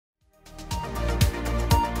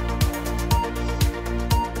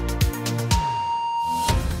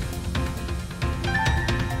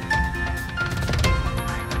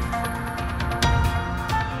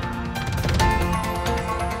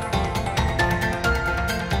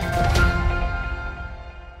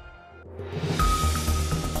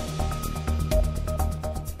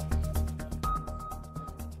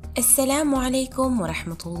Assalamu alaikum wa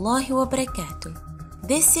rahmatullahi wa barakatuh.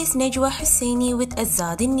 This is Najwa Husseini with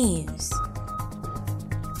Azadi News.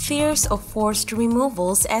 Fears of forced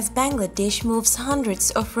removals as Bangladesh moves hundreds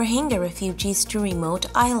of Rohingya refugees to remote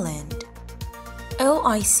island.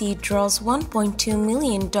 OIC draws $1.2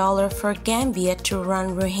 million for Gambia to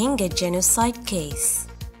run Rohingya genocide case.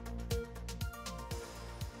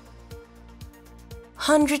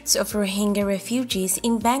 Hundreds of Rohingya refugees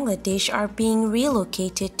in Bangladesh are being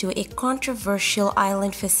relocated to a controversial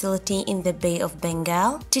island facility in the Bay of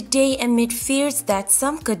Bengal today amid fears that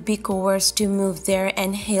some could be coerced to move there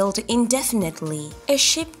and held indefinitely. A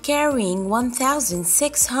ship carrying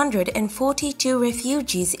 1,642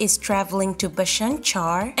 refugees is traveling to Bhasan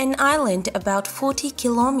Char, an island about 40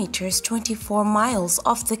 kilometers 24 miles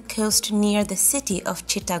off the coast near the city of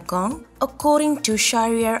Chittagong, according to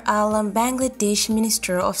Shahriar Alam, Bangladesh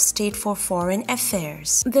Minister of State for Foreign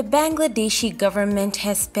Affairs. The Bangladeshi government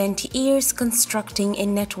has spent years constructing a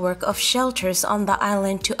network of shelters on the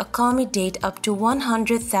island to accommodate up to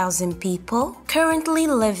 100,000 people, currently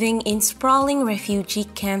living in sprawling refugee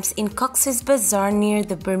camps in Cox's Bazar near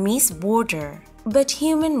the Burmese border. But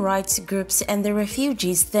human rights groups and the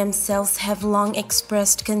refugees themselves have long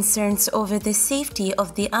expressed concerns over the safety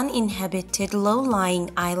of the uninhabited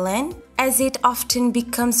low-lying island, as it often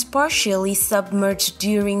becomes partially submerged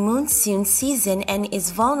during monsoon season and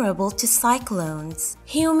is vulnerable to cyclones.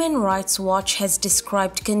 Human Rights Watch has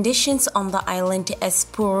described conditions on the island as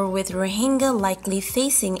poor, with Rohingya likely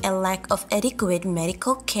facing a lack of adequate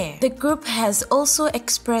medical care. The group has also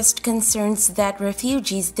expressed concerns that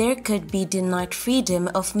refugees there could be denied freedom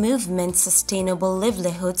of movement, sustainable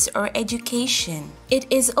livelihoods, or education. It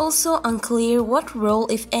is also unclear what role,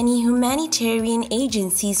 if any, humanitarian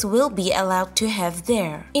agencies will be allowed to have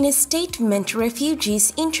there. In a statement,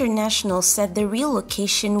 Refugees International said the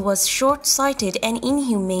relocation was short-sighted and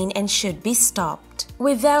inhumane and should be stopped.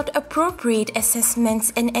 Without appropriate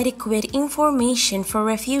assessments and adequate information for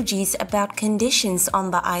refugees about conditions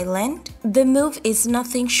on the island, the move is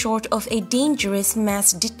nothing short of a dangerous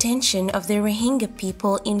mass detention of the Rohingya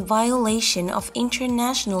people in violation of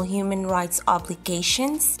international human rights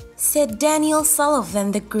obligations, said Daniel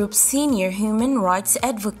Sullivan, the group's senior human rights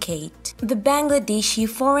advocate. The Bangladeshi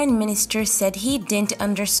foreign minister said he didn't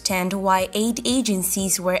understand why aid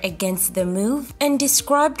agencies were against the move and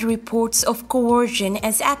described reports of coercion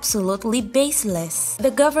as absolutely baseless.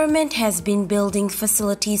 The government has been building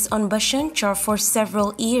facilities on Bhasan Char for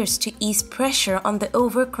several years to ease pressure on the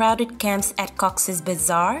overcrowded camps at Cox's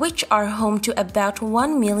Bazar, which are home to about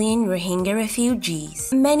 1 million Rohingya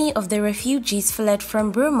refugees. Many of the refugees fled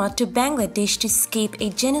from Burma to Bangladesh to escape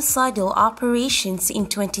a genocidal operations in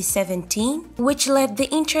 2017, which led the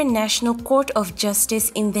International Court of Justice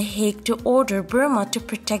in The Hague to order Burma to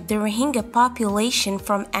protect the Rohingya population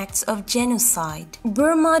from acts of genocide.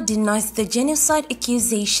 Burma denies the genocide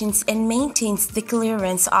accusations and maintains the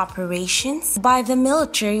clearance operations by the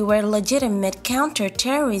military were legitimate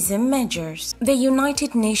counter-terrorism measures. The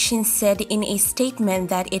United Nations said in a statement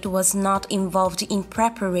that it was not involved in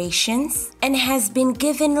preparations and has been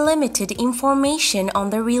given limited information on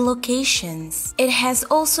the relocations. It has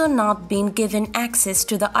also not been given access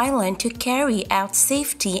to the island to carry out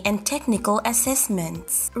safety and technical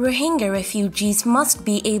assessments. Rohingya refugees must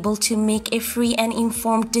be able to make a free and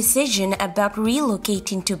informed decision about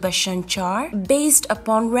relocating to Bhasan Char based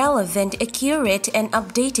upon relevant, accurate, and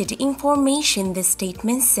updated information, the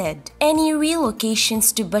statement said. Any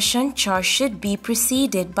relocations to Bhasan Char should be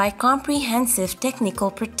preceded by comprehensive technical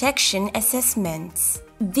protection assessments.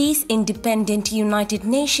 These independent United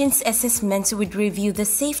Nations assessments would review the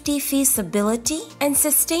safety, feasibility, and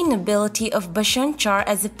sustainability of Bhasan Char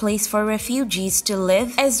as a place for refugees to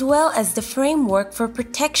live, as well as the framework for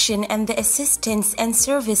protection and the assistance and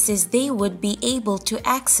services they would be able to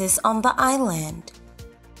access on the island.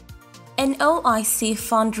 An OIC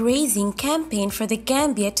fundraising campaign for the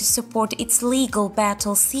Gambia to support its legal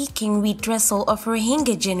battle seeking redressal of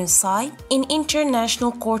Rohingya genocide in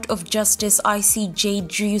International Court of Justice (ICJ)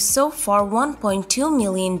 drew so far $1.2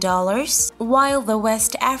 million, while the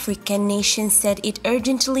West African nation said it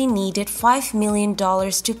urgently needed $5 million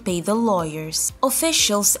to pay the lawyers.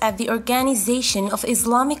 Officials at the Organization of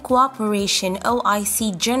Islamic Cooperation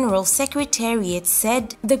 (OIC) General Secretariat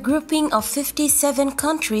said the grouping of 57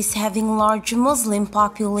 countries having boasting large Muslim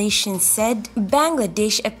population, said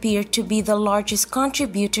Bangladesh appeared to be the largest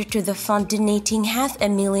contributor to the fund, donating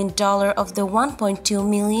 $500,000 of the $1.2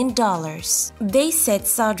 million. They said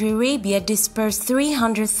Saudi Arabia dispersed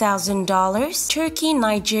 $300,000, Turkey,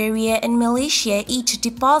 Nigeria, and Malaysia each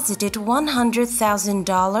deposited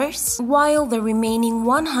 $100,000, while the remaining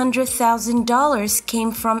 $100,000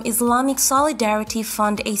 came from Islamic Solidarity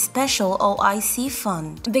Fund, a special OIC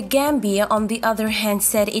fund. The Gambia, on the other hand,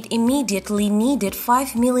 said it immediately needed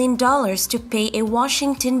 $5 million to pay a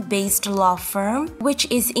Washington-based law firm, which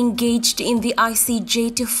is engaged in the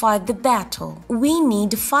ICJ to fight the battle. We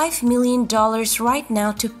need $5 million right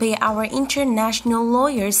now to pay our international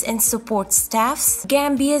lawyers and support staffs,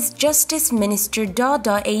 Gambia's Justice Minister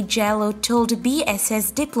Dada A. Jallow told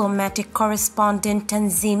BSS diplomatic correspondent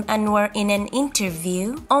Tanzim Anwar in an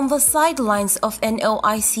interview on the sidelines of an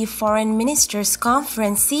OIC Foreign Ministers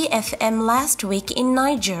Conference CFM last week in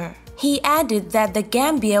Niger. He added that the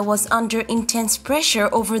Gambia was under intense pressure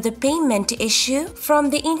over the payment issue from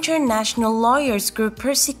the international lawyers group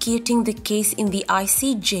persecuting the case in the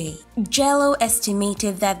ICJ. Jallow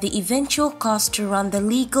estimated that the eventual cost to run the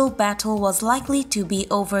legal battle was likely to be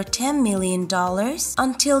over $10 million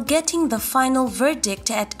until getting the final verdict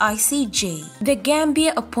at ICJ. The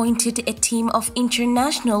Gambia appointed a team of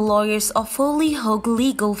international lawyers of Foley Hogue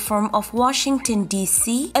Legal Firm of Washington,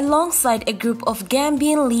 D.C., alongside a group of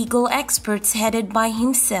Gambian legal experts headed by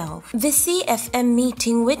himself. The CFM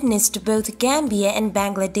meeting witnessed both Gambia and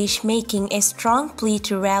Bangladesh making a strong plea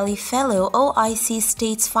to rally fellow OIC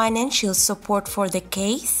states' financial support for the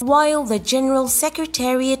case, while the General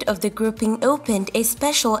Secretariat of the grouping opened a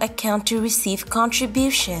special account to receive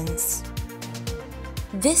contributions.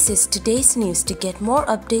 This is today's news. To get more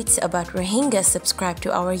updates about Rohingya, subscribe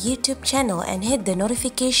to our YouTube channel and hit the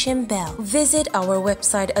notification bell. Visit our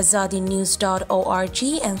website azadinews.org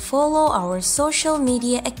and follow our social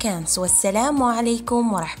media accounts. Wassalamu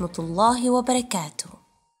alaikum wa rahmatullahi wa barakatuh.